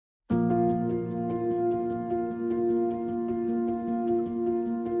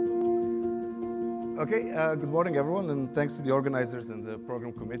Okay, good morning, everyone, and thanks to the organizers and the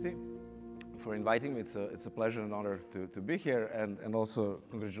program committee for inviting me. It's a pleasure and honor to be here, and also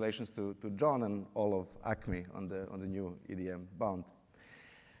congratulations to John and all of ACME on the new EDM bound.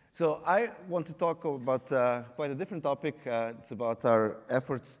 So I want to talk about quite a different topic. It's about our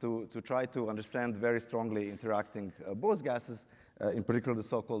efforts to try to understand very strongly interacting Bose gases, in particular the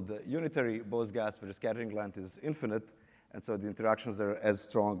so-called unitary Bose gas, where the scattering length is infinite, and so the interactions are as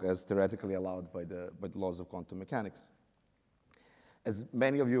strong as theoretically allowed by the laws of quantum mechanics. As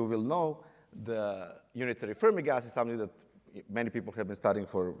many of you will know, the unitary Fermi gas is something that many people have been studying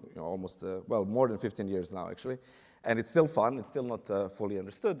for almost, well, more than 15 years now, actually. And it's still fun. It's still not fully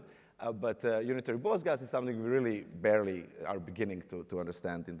understood. But unitary Bose gas is something we really barely are beginning to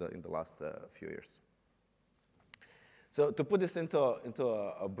understand in the last few years. So to put this into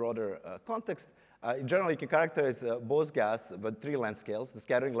a broader context, generally, you can characterize Bose gas with three length scales: the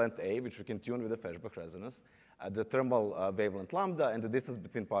scattering length A, which we can tune with the Feshbach resonance, the thermal wavelength lambda, and the distance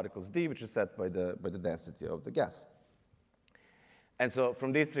between particles d, which is set by the density of the gas. And so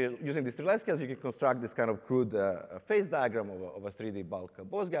from using these three length scales, you can construct this kind of crude phase diagram of a 3D bulk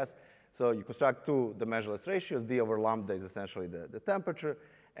Bose gas. So you construct two dimensionless ratios. D over lambda is essentially the temperature,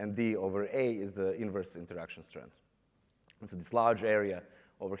 and D over A is the inverse interaction strength. And so this large area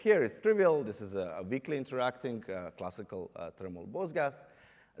over here is trivial. This is a weakly interacting classical thermal Bose gas.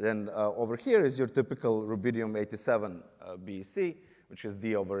 Then over here is your typical rubidium-87 BEC, which is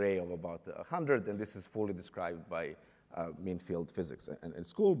D over A of about 100, and this is fully described by mean field physics in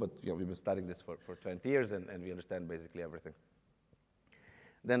school, but we've been studying this for 20 years, and we understand basically everything.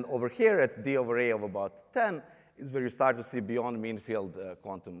 Then over here at D over A of about 10 is where you start to see beyond mean field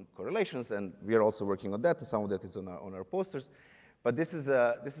quantum correlations, and we are also working on that, and some of that is on our posters. But this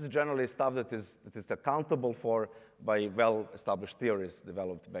is generally stuff that is accountable for by well-established theories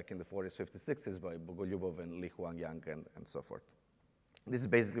developed back in the 40s, 50s, 60s by Bogolyubov and Li Huangyang and so forth. This is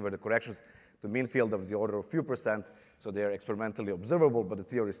basically where the corrections to mean field of the order of few percent, so they are experimentally observable, but the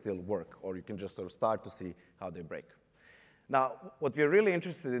theories still work, or you can just sort of start to see how they break. Now, what we're really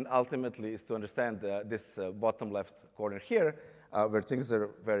interested in ultimately is to understand this bottom left corner here, where things are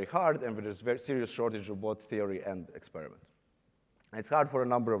very hard and where there's very serious shortage of both theory and experiment. It's hard for a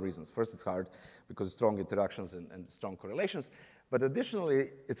number of reasons. First, it's hard because of strong interactions and strong correlations. But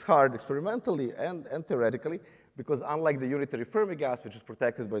additionally, it's hard experimentally and theoretically because unlike the unitary Fermi gas, which is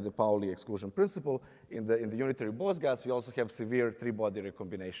protected by the Pauli exclusion principle, in the unitary Bose gas, we also have severe three-body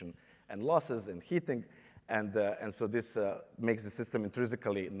recombination and losses and heating. And so this makes the system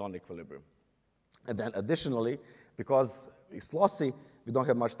intrinsically non-equilibrium. And then additionally, because it's lossy, we don't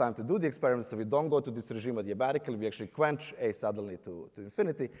have much time to do the experiments, so we don't go to this regime adiabatically. We actually quench A suddenly to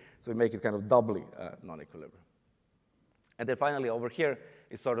infinity, so we make it kind of doubly non-equilibrium. And then finally, over here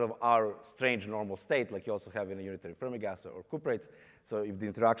is sort of our strange normal state, like you also have in a unitary Fermi gas or cuprates. So if the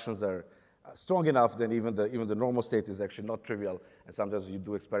interactions are strong enough, then even the normal state is actually not trivial. And sometimes you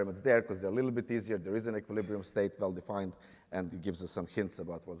do experiments there because they're a little bit easier. There is an equilibrium state well-defined, and it gives us some hints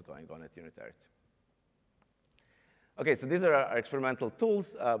about what's going on at unitarity. Okay, so these are our experimental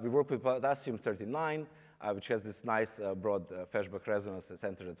tools. We work with potassium-39, which has this nice broad Feshbach resonance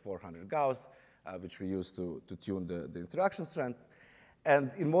centered at 400 Gauss, which we use to tune the interaction strength.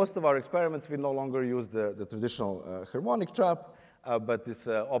 And in most of our experiments, we no longer use the traditional harmonic trap, but this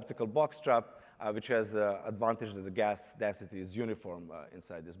optical box trap, which has the advantage that the gas density is uniform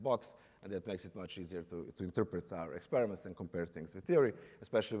inside this box, and that makes it much easier to interpret our experiments and compare things with theory,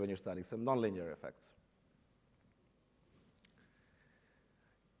 especially when you're studying some nonlinear effects.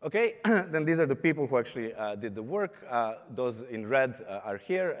 Okay, then these are the people who actually did the work. Those in red are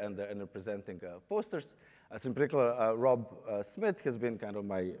here, and they're presenting posters. In particular, Rob Smith has been kind of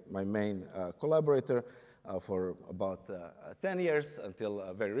my main collaborator for about 10 years,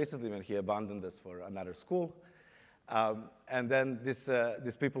 until very recently when he abandoned us for another school. And then these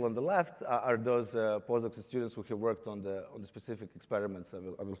people on the left are those postdocs and students who have worked on the specific experiments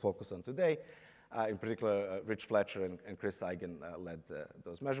I will focus on today. In particular, Rich Fletcher and Chris Eigen led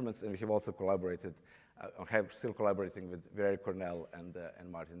those measurements, and we have also collaborated, or have still collaborating with Valery Cornell and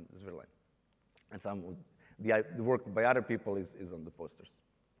Martin Zvirlin. And some the work by other people is on the posters.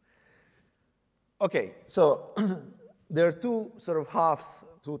 Okay, so there are two sort of halves,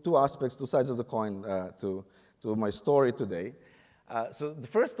 two aspects, two sides of the coin to my story today. So the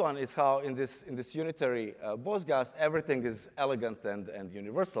first one is how in this unitary Bose gas, everything is elegant and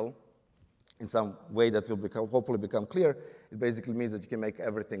universal. In some way that will hopefully become clear. It basically means that you can make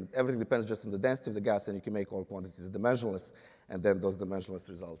everything depends just on the density of the gas, and you can make all quantities dimensionless, and then those dimensionless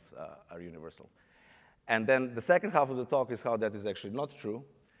results are universal. And then the second half of the talk is how that is actually not true.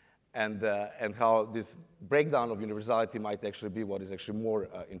 and how this breakdown of universality might actually be what is actually more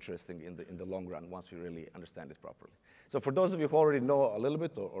interesting in the long run once we really understand it properly. So for those of you who already know a little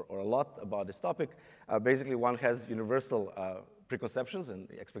bit or a lot about this topic, basically one has universal preconceptions and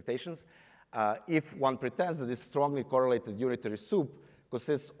expectations if one pretends that this strongly correlated unitary soup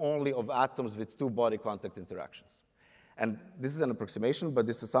consists only of atoms with two body contact interactions. And this is an approximation, but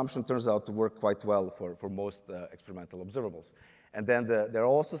this assumption turns out to work quite well for most experimental observables. And then there are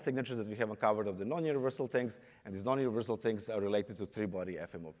also signatures that we haven't covered of the non-universal things, and these non-universal things are related to three-body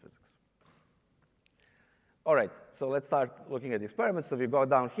FMO physics. All right, so let's start looking at the experiments. So we go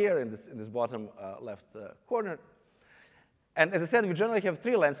down here in this bottom left corner. And as I said, we generally have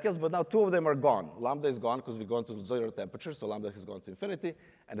three length scales, but now two of them are gone. Lambda is gone because we've gone to 0 temperature, so lambda has gone to infinity.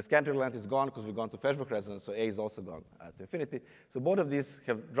 And the scattering length is gone because we've gone to Feshbach resonance, so A is also gone to infinity. So both of these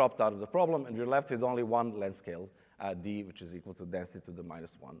have dropped out of the problem, and we're left with only one length scale, D, which is equal to density to the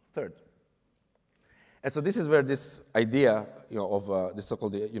minus 1/3. And so this is where this idea of this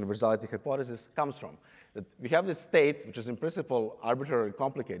so-called universality hypothesis comes from. That we have this state, which is in principle arbitrarily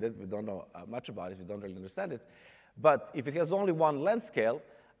complicated. We don't know much about it. We don't really understand it. But if it has only one length scale,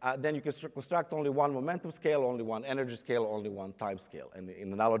 then you can construct only one momentum scale, only one energy scale, only one time scale. And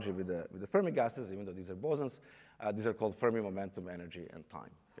in analogy with the Fermi gases, even though these are bosons, these are called Fermi momentum, energy, and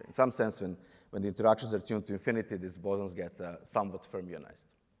time. Okay? In some sense, when the interactions are tuned to infinity, these bosons get somewhat fermionized.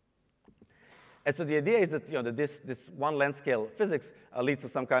 And so the idea is that, that this one length scale physics leads to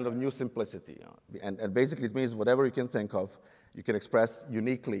some kind of new simplicity. And basically it means whatever you can think of, you can express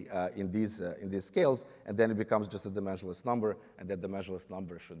uniquely in these scales, and then it becomes just a dimensionless number, and that dimensionless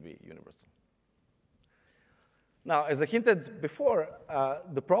number should be universal. Now, as I hinted before,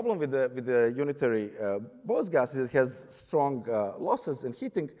 the problem with the unitary Bose gas is it has strong losses in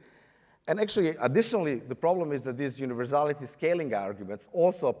heating. And actually, additionally, the problem is that these universality scaling arguments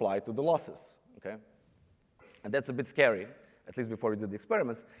also apply to the losses. Okay? And that's a bit scary, at least before we do the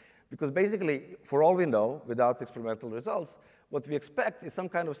experiments, because basically, for all we know, without experimental results, what we expect is some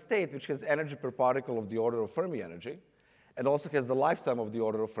kind of state which has energy per particle of the order of Fermi energy, and also has the lifetime of the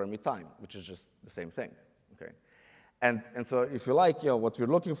order of Fermi time, which is just the same thing. Okay? And so if you like, what we're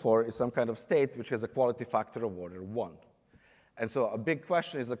looking for is some kind of state which has a quality factor of order 1. And so a big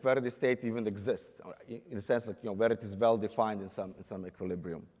question is like whether this state even exists, in a sense like whether it is well defined in some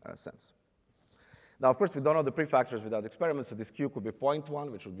equilibrium sense. Now, of course, we don't know the prefactors without experiments, so this Q could be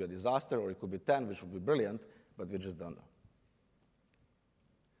 0.1, which would be a disaster, or it could be 10, which would be brilliant, but we just don't know.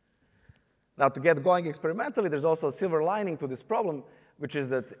 Now, to get going experimentally, there's also a silver lining to this problem, which is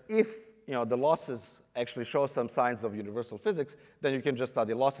that if the losses actually show some signs of universal physics, then you can just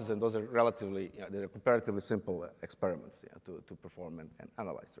study losses, and those are relatively, they're comparatively simple experiments to perform and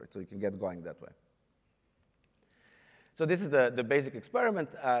analyze, right? So you can get going that way. So this is the basic experiment.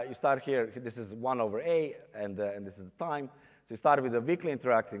 You start here. This is 1 over A, and this is the time. So you start with a weakly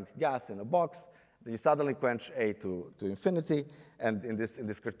interacting gas in a box. Then you suddenly quench A to infinity. And in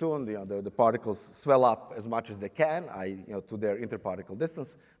this cartoon, the particles swell up as much as they can, to their interparticle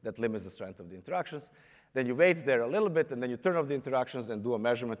distance. That limits the strength of the interactions. Then you wait there a little bit, and then you turn off the interactions and do a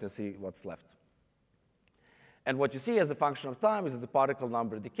measurement and see what's left. And what you see as a function of time is that the particle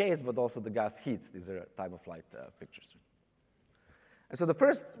number decays, but also the gas heats. These are time-of-flight pictures. And so the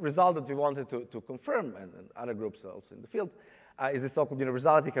first result that we wanted to confirm, and other groups also in the field, is the so-called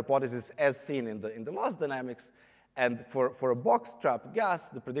universality hypothesis as seen in the loss dynamics. And for a box trap gas,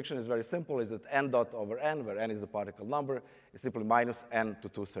 the prediction is very simple, is that n dot over n, where n is the particle number, is simply minus n to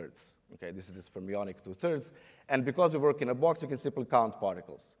 2/3. Okay, this is this fermionic 2/3. And because we work in a box, we can simply count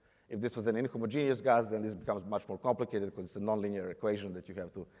particles. If this was an inhomogeneous gas, then this becomes much more complicated because it's a nonlinear equation that you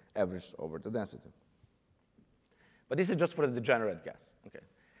have to average over the density. But this is just for the degenerate gas. Okay.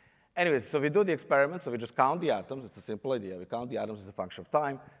 Anyways, so we do the experiment, so we just count the atoms. It's a simple idea. We count the atoms as a function of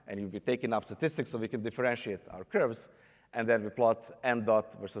time, and we take enough statistics so we can differentiate our curves, and then we plot n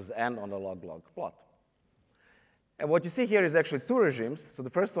dot versus n on a log-log plot. And what you see here is actually two regimes. So the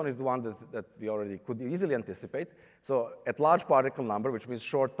first one is the one that we already could easily anticipate. So at large particle number, which means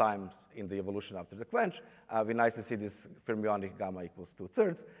short times in the evolution after the quench, we nicely see this fermionic gamma equals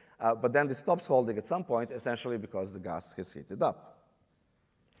 2/3. But then this stops holding at some point, essentially because the gas has heated up.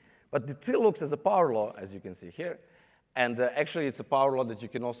 But it still looks as a power law, as you can see here. And actually, it's a power law that you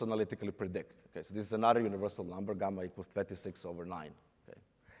can also analytically predict. Okay, so this is another universal number, gamma equals 26 over 9. Okay.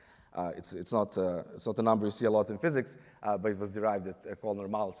 It's not a number you see a lot in physics, but it was derived at École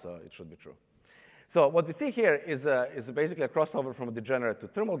Normale, so it should be true. So what we see here is basically a crossover from a degenerate to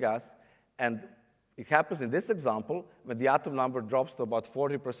thermal gas. And it happens in this example when the atom number drops to about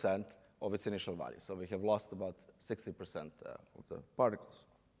 40% of its initial value. So we have lost about 60% of the particles.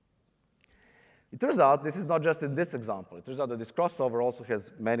 It turns out this is not just in this example. It turns out that this crossover also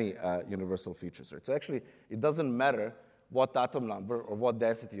has many universal features. Right? So actually, it doesn't matter what atom number or what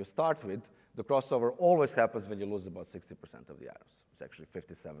density you start with. The crossover always happens when you lose about 60% of the atoms. It's actually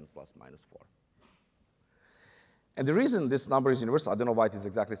 57 plus minus 4. And the reason this number is universal, I don't know why it is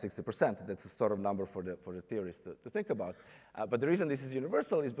exactly 60%. That's a sort of number for the theorists to think about. But the reason this is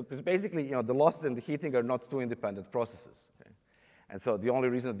universal is because basically, the losses and the heating are not two independent processes. Okay? And so the only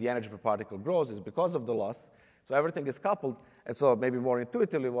reason the energy per particle grows is because of the loss. So everything is coupled. And so maybe more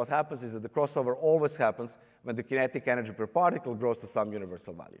intuitively, what happens is that the crossover always happens when the kinetic energy per particle grows to some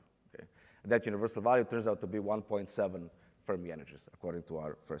universal value. Okay? And that universal value turns out to be 1.7 Fermi energies, according to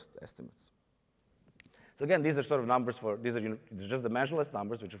our first estimates. So again, these are sort of numbers these are just dimensionless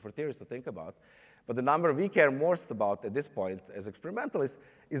numbers, which are for theorists to think about. But the number we care most about at this point as experimentalists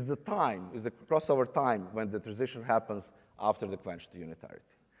is the crossover time when the transition happens after the quenched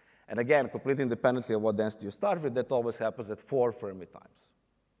unitarity. And again, completely independently of what density you start with, that always happens at 4 Fermi times.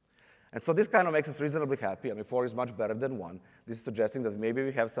 And so this kind of makes us reasonably happy. I mean, 4 is much better than 1. This is suggesting that maybe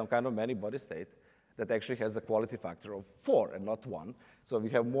we have some kind of many-body state that actually has a quality factor of 4 and not 1. So we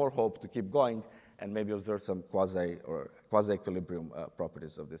have more hope to keep going and maybe observe some quasi-equilibrium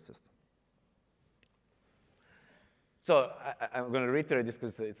properties of this system. So I'm going to reiterate this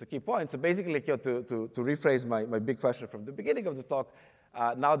because it's a key point. So basically, to rephrase my big question from the beginning of the talk,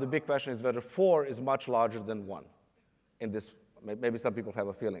 now the big question is whether 4 is much larger than 1. In this, maybe some people have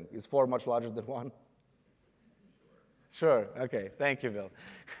a feeling. Is 4 much larger than 1? Sure. OK. Thank you, Bill.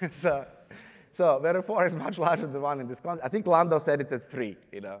 So whether 4 is much larger than 1 in this context, I think Landau said it at 3,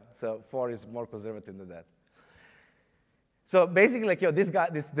 so 4 is more conservative than that. So basically,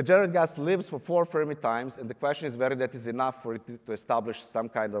 this degenerate gas lives for 4 Fermi times, and the question is whether that is enough for it to establish some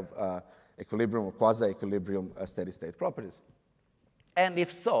kind of equilibrium or quasi-equilibrium steady-state properties. And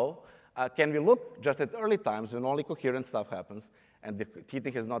if so, can we look just at early times when only coherent stuff happens and the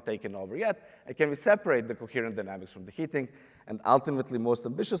heating has not taken over yet, and can we separate the coherent dynamics from the heating? And ultimately, most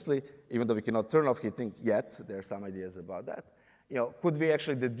ambitiously, even though we cannot turn off heating yet, there are some ideas about that, could we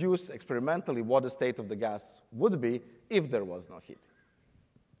actually deduce experimentally what the state of the gas would be if there was no heating?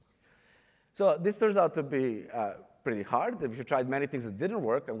 So this turns out to be pretty hard. If you tried many things that didn't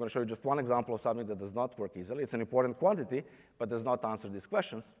work, I'm going to show you just one example of something that does not work easily. It's an important quantity, but does not answer these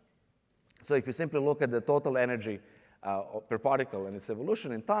questions. So if you simply look at the total energy per particle and its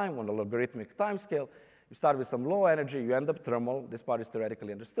evolution in time on a logarithmic time scale, you start with some low energy, you end up thermal. This part is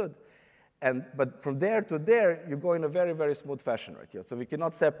theoretically understood. But from there to there, you go in a very, very smooth fashion right here. So we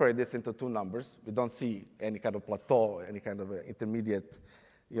cannot separate this into two numbers. We don't see any kind of plateau, any kind of intermediate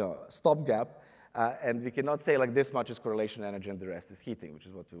stopgap. And we cannot say like this much is correlation energy and the rest is heating, which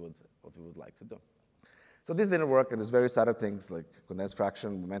is what we would like to do. So this didn't work, and there's various other things like condensed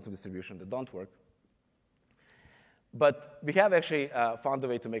fraction, momentum distribution that don't work. But we have actually found a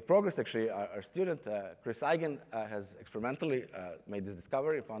way to make progress. Actually, our student, Chris Eigen, has experimentally made this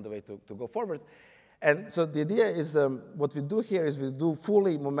discovery, found a way to go forward. And so the idea is what we do here is we do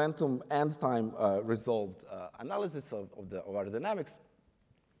fully momentum and time resolved analysis of our dynamics.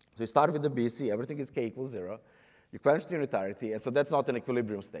 So you start with the BC, everything is k equals 0. You quench the unitarity, and so that's not an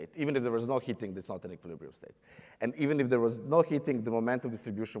equilibrium state. Even if there was no heating, that's not an equilibrium state. And even if there was no heating, the momentum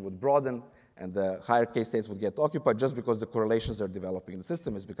distribution would broaden, and the higher k states would get occupied just because the correlations are developing in the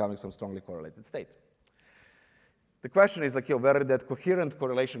system. It's becoming some strongly correlated state. The question is whether that coherent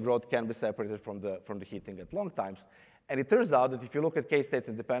correlation growth can be separated from the heating at long times. And it turns out that if you look at k states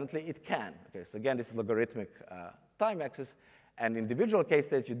independently, it can. Okay, so again, this is logarithmic time axis. And individual case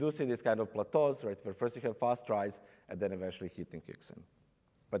states, you do see these kind of plateaus, right, where first you have fast rise, and then eventually heating kicks in.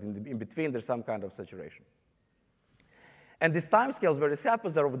 But in between, there's some kind of saturation. And these time scales where this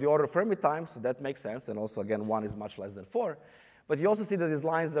happens are of the order of Fermi time, so that makes sense. And also, again, 1 is much less than 4. But you also see that these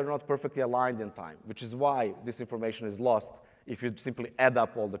lines are not perfectly aligned in time, which is why this information is lost if you simply add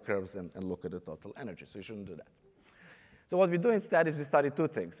up all the curves and look at the total energy. So you shouldn't do that. So what we do instead is we study two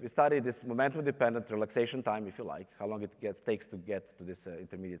things. We study this momentum-dependent relaxation time, if you like, how long it takes to get to this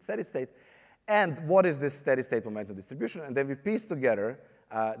intermediate steady state, and what is this steady state momentum distribution. And then we piece together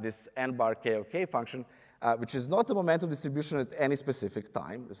this n bar k of k function, which is not a momentum distribution at any specific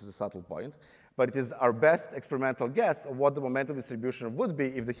time. This is a subtle point. But it is our best experimental guess of what the momentum distribution would be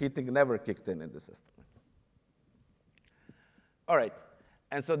if the heating never kicked in the system. All right.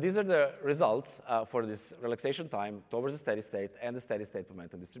 And so these are the results for this relaxation time towards the steady state and the steady state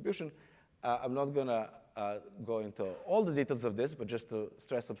momentum distribution. I'm not going to go into all the details of this, but just to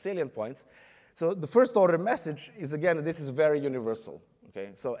stress some salient points. So the first order message is, again, this is very universal.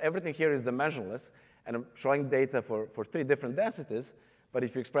 Okay? So everything here is dimensionless, and I'm showing data for 3 different densities. But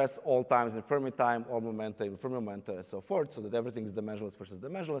if you express all times in Fermi time, all momenta in Fermi momenta, and so forth, so that everything is dimensionless versus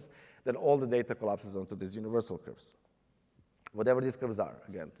dimensionless, then all the data collapses onto these universal curves. Whatever these curves are,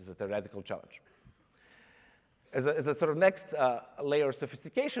 again, this is a theoretical challenge. As a sort of next layer of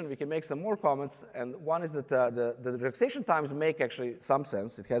sophistication, we can make some more comments. And one is that the relaxation times make actually some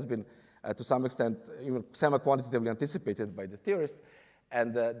sense. It has been, to some extent, even semi-quantitatively anticipated by the theorists.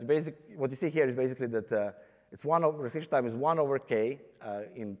 And what you see here is basically that relaxation time is 1 over k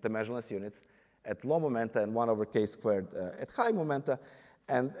in dimensionless units at low momenta and 1 over k squared at high momenta.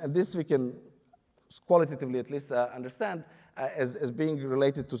 And this we can qualitatively at least understand as being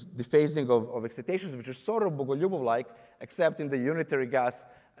related to the phasing of excitations, which are sort of Bogolyubov-like, except in the unitary gas,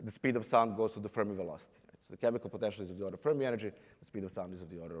 the speed of sound goes to the Fermi velocity. Right? So the chemical potential is of the order of Fermi energy, the speed of sound is of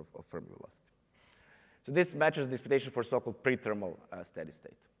the order of Fermi velocity. So this matches the expectation for so-called pre-thermal steady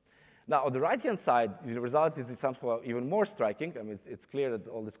state. Now, on the right-hand side, the result is somehow even more striking. I mean, it's clear that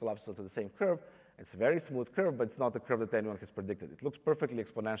all this collapses onto the same curve. It's a very smooth curve, but it's not a curve that anyone has predicted. It looks perfectly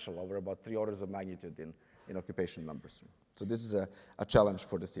exponential over about 3 orders of magnitude in occupation numbers. So this is a challenge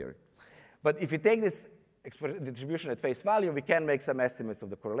for the theory. But if you take this distribution at face value, we can make some estimates of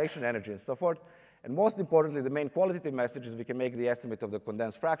the correlation energy and so forth. And most importantly, the main qualitative message is we can make the estimate of the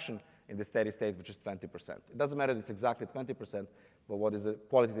condensed fraction in the steady state, which is 20%. It doesn't matter if it's exactly 20%, but what is the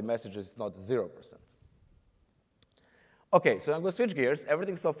qualitative message is not 0%. OK, so I'm going to switch gears.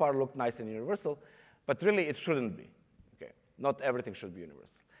 Everything so far looked nice and universal, but really it shouldn't be. Okay, not everything should be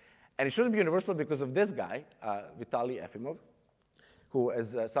universal. And it shouldn't be universal because of this guy, Vitaly Efimov, who,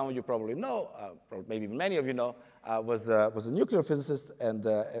 as some of you probably know, maybe many of you know, was a nuclear physicist,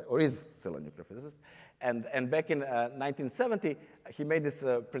 or is still a nuclear physicist. And back in 1970, he made this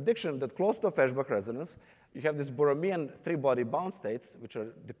prediction that close to a Feshbach resonance, you have these Borromean 3-body bound states, which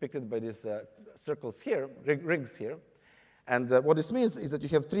are depicted by these circles here, rings here. And what this means is that you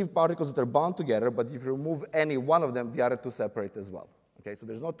have 3 particles that are bound together, but if you remove any one of them, the other 2 separate as well. Okay, so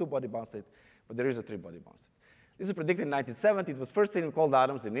there's no 2-body bound state, but there is a 3-body bound state. This was predicted in 1970. It was first seen in cold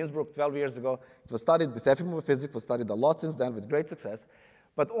atoms in Innsbruck 12 years ago. It was studied, this Efimov physics was studied a lot since then with great success.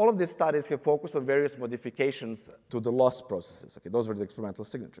 But all of these studies have focused on various modifications to the loss processes. Okay, those were the experimental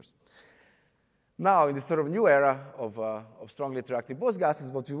signatures. Now, in this sort of new era of strongly interacting Bose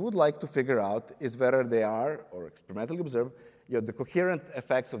gases, what we would like to figure out is whether they are, or experimentally observe, the coherent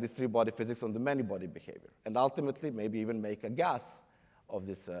effects of this 3-body physics on the many-body behavior, and ultimately maybe even make a gas of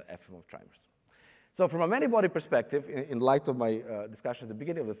this Efimov trimers. So from a many-body perspective, in light of my discussion at the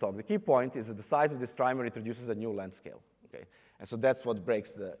beginning of the talk, the key point is that the size of this trimer introduces a new length scale. Okay? And so that's what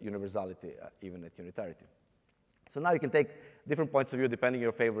breaks the universality even at unitarity. So now you can take different points of view depending on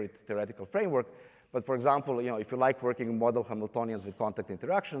your favorite theoretical framework. But for example, if you like working in model Hamiltonians with contact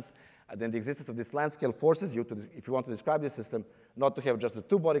interactions, then the existence of this length scale forces you to, if you want to describe this system, not to have just the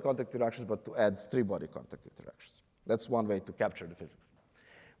 2-body contact interactions, but to add 3-body contact interactions. That's one way to capture the physics.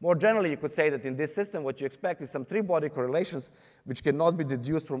 More generally, you could say that in this system, what you expect is some 3-body correlations which cannot be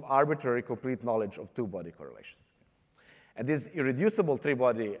deduced from arbitrary complete knowledge of 2-body correlations. And these irreducible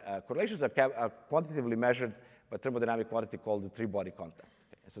 3-body correlations are quantitatively measured by thermodynamic quantity called the 3-body contact.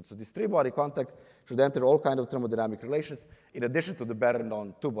 Okay? So this 3-body contact should enter all kinds of thermodynamic relations in addition to the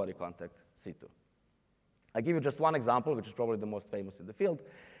better-known 2-body contact, C2. I give you just one example, which is probably the most famous in the field.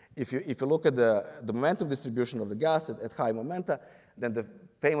 If you look at the momentum distribution of the gas at high momenta, then the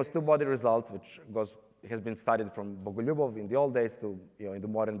famous 2-body results, which has been studied from Bogolyubov in the old days to, in the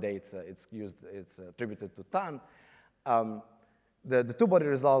modern day, it's attributed to Tan. The 2-body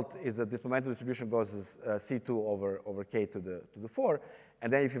result is that this momentum distribution goes as C2 over K to the 4.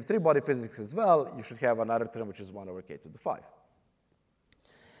 And then if you have 3-body physics as well, you should have another term, which is 1 over K to the 5.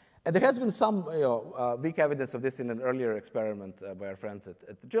 And there has been some weak evidence of this in an earlier experiment by our friends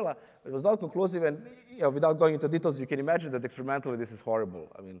at Gila. It was not conclusive, and without going into details, you can imagine that experimentally this is horrible.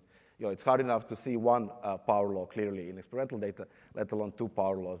 I mean, it's hard enough to see one power law clearly in experimental data, let alone 2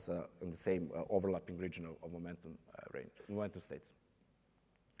 power laws in the same overlapping region of momentum states.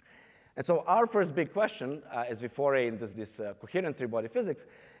 And so our first big question, as we foray into this coherent 3-body physics,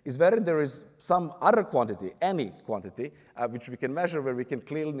 is whether there is some other quantity, any quantity, which we can measure where we can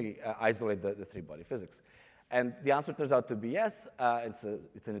clearly isolate the 3-body physics. And the answer turns out to be yes. It's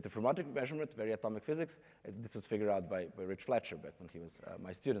an interferometric measurement, very atomic physics. This was figured out by Rich Fletcher back when he was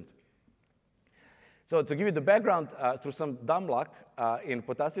my student. So to give you the background, through some dumb luck, in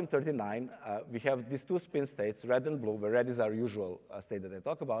potassium-39, we have these 2 spin states, red and blue, where red is our usual state that I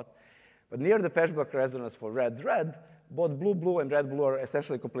talk about. But near the Feshbach resonance for red-red, both blue-blue and red-blue are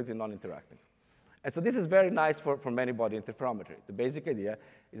essentially completely non-interacting. And so this is very nice for many-body interferometry. The basic idea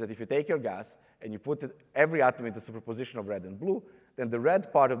is that if you take your gas and you put every atom into superposition of red and blue, then the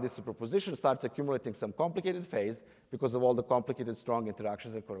red part of this superposition starts accumulating some complicated phase because of all the complicated, strong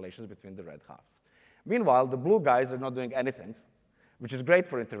interactions and correlations between the red halves. Meanwhile, the blue guys are not doing anything, which is great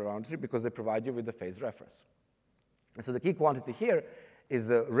for interferometry because they provide you with the phase reference. And so the key quantity here is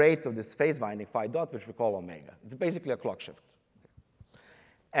the rate of this phase winding, phi dot, which we call omega. It's basically a clock shift.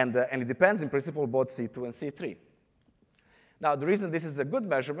 And it depends, in principle, both C2 and C3. Now, the reason this is a good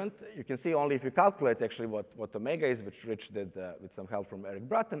measurement, you can see only if you calculate actually what omega is, which Rich did with some help from Eric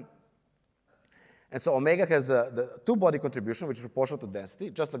Bratton. And so omega has the two-body contribution, which is proportional to density,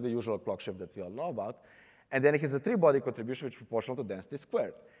 just like the usual clock shift that we all know about. And then it has a three-body contribution, which is proportional to density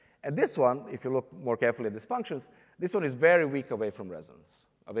squared. And this one, if you look more carefully at these functions, this one is very weak away from resonance,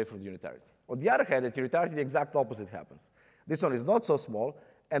 away from the unitarity. On the other hand, at unitarity, the exact opposite happens. This one is not so small,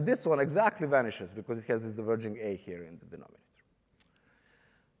 and this one exactly vanishes because it has this diverging A here in the denominator.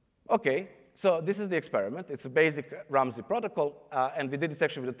 OK, so this is the experiment. It's a basic Ramsey protocol. And we did this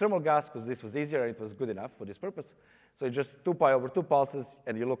actually with a thermal gas because this was easier and it was good enough for this purpose. So it's just 2 pi over 2 pulses,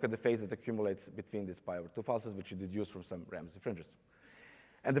 and you look at the phase that accumulates between these pi over 2 pulses, which you deduce from some Ramsey fringes.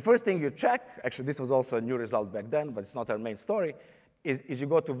 And the first thing you check, actually this was also a new result back then, but it's not our main story, is you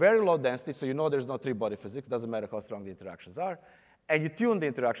go to very low density, so you know there's no three-body physics, doesn't matter how strong the interactions are, and you tune the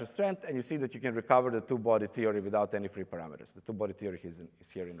interaction strength, and you see that you can recover the two-body theory without any free parameters. The two-body theory is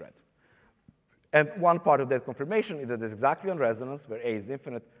here in red. And one part of that confirmation is that it's exactly on resonance, where A is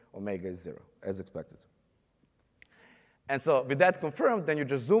infinite, omega is 0, as expected. And so with that confirmed, then you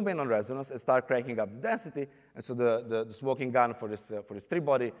just zoom in on resonance and start cranking up the density. And so the smoking gun for this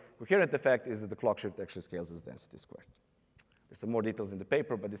three-body coherent effect is that the clock shift actually scales as density squared. There's some more details in the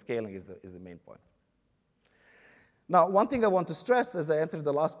paper, but the scaling is the main point. Now, one thing I want to stress as I enter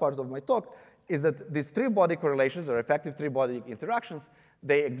the last part of my talk is that these three-body correlations, or effective three-body interactions,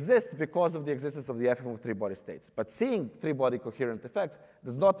 they exist because of the existence of the FM of three-body states. But seeing three-body coherent effects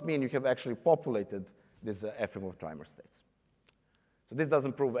does not mean you have actually populated these FM of trimer states. So this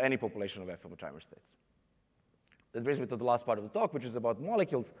doesn't prove any population of FM of trimer states. That brings me to the last part of the talk, which is about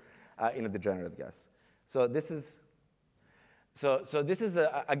molecules in a degenerate gas. So this is,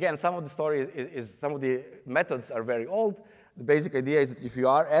 again, some of the story is some of the methods are very old. The basic idea is that if you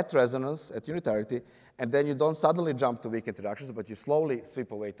are at resonance, at unitarity, and then you don't suddenly jump to weak interactions, but you slowly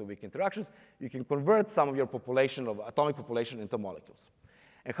sweep away to weak interactions, you can convert some of your population of atomic population into molecules.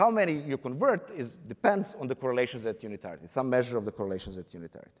 And how many you convert depends on the correlations at unitarity, some measure of the correlations at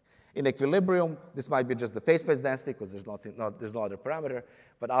unitarity. In equilibrium, this might be just the phase space density because there's no other parameter,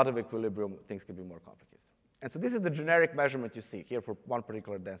 but out of equilibrium, things can be more complicated. And so this is the generic measurement you see here for one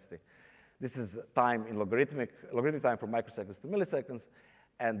particular density. This is time in logarithmic time from microseconds to milliseconds,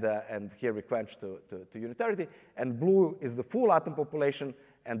 and here we quench to unitarity. And blue is the full atom population,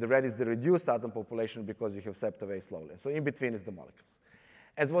 and the red is the reduced atom population because you have swept away slowly. So in between is the molecules.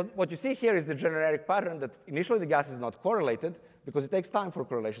 And so what you see here is the generic pattern that initially the gas is not correlated because it takes time for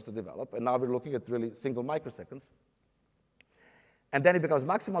correlations to develop, and now we're looking at really single microseconds. And then it becomes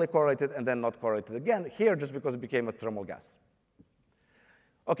maximally correlated and then not correlated again, here just because it became a thermal gas.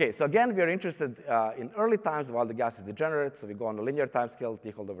 OK, so again, we are interested in early times while the gas is degenerate, so we go on a linear time scale, T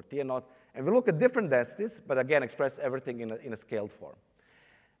hold over T and naught, and we look at different densities, but again, express everything in a scaled form.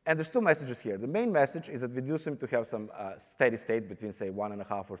 And there's two messages here. The main message is that we do seem to have some steady state between, say,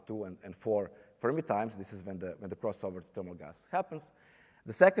 1.5 or 2 and 4 Fermi times. This is when the crossover to thermal gas happens.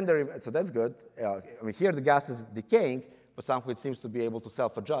 The secondary, so that's good. I mean, here the gas is decaying, but somehow it seems to be able to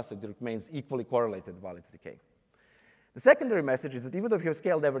self-adjust. It remains equally correlated while it's decaying. The secondary message is that even though you have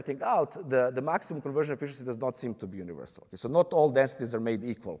scaled everything out, the maximum conversion efficiency does not seem to be universal. Okay, so not all densities are made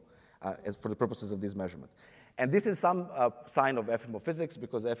equal for the purposes of this measurement. And this is some sign of FMO physics,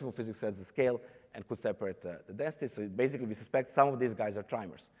 because FMO physics has the scale and could separate the densities. So basically, we suspect some of these guys are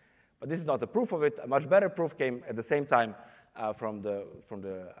trimers. But this is not a proof of it. A much better proof came at the same time from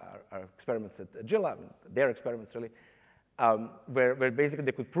our experiments at Gila, I mean, their experiments really, where basically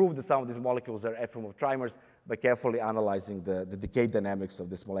they could prove that some of these molecules are FMO trimers by carefully analyzing the decay dynamics of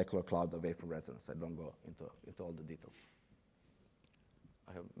this molecular cloud away from resonance. I don't go into all the details.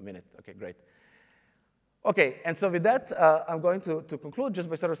 I have a minute. OK, great. OK, and so with that, I'm going to conclude just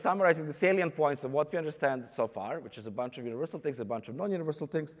by sort of summarizing the salient points of what we understand so far, which is a bunch of universal things, a bunch of non-universal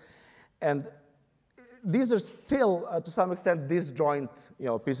things. And these are still, to some extent, disjoint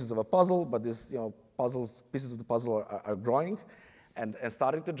pieces of a puzzle, but these pieces of the puzzle are growing and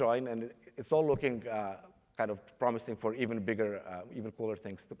starting to join, and it's all looking kind of promising for even bigger, even cooler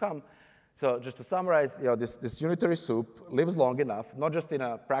things to come. So just to summarize, this unitary soup lives long enough, not just in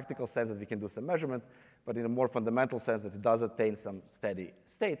a practical sense that we can do some measurement, but in a more fundamental sense that it does attain some steady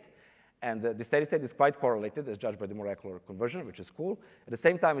state. And the steady state is quite correlated, as judged by the molecular conversion, which is cool. At the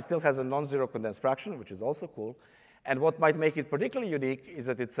same time, it still has a non-zero condensed fraction, which is also cool. And what might make it particularly unique is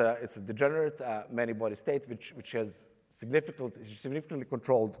that it's a degenerate many-body state, which has significantly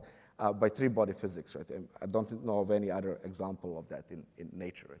controlled by three-body physics. Right? I don't know of any other example of that in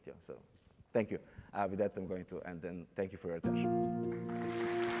nature. Right? Yeah, so thank you. With that, I'm going to end, and thank you for your attention.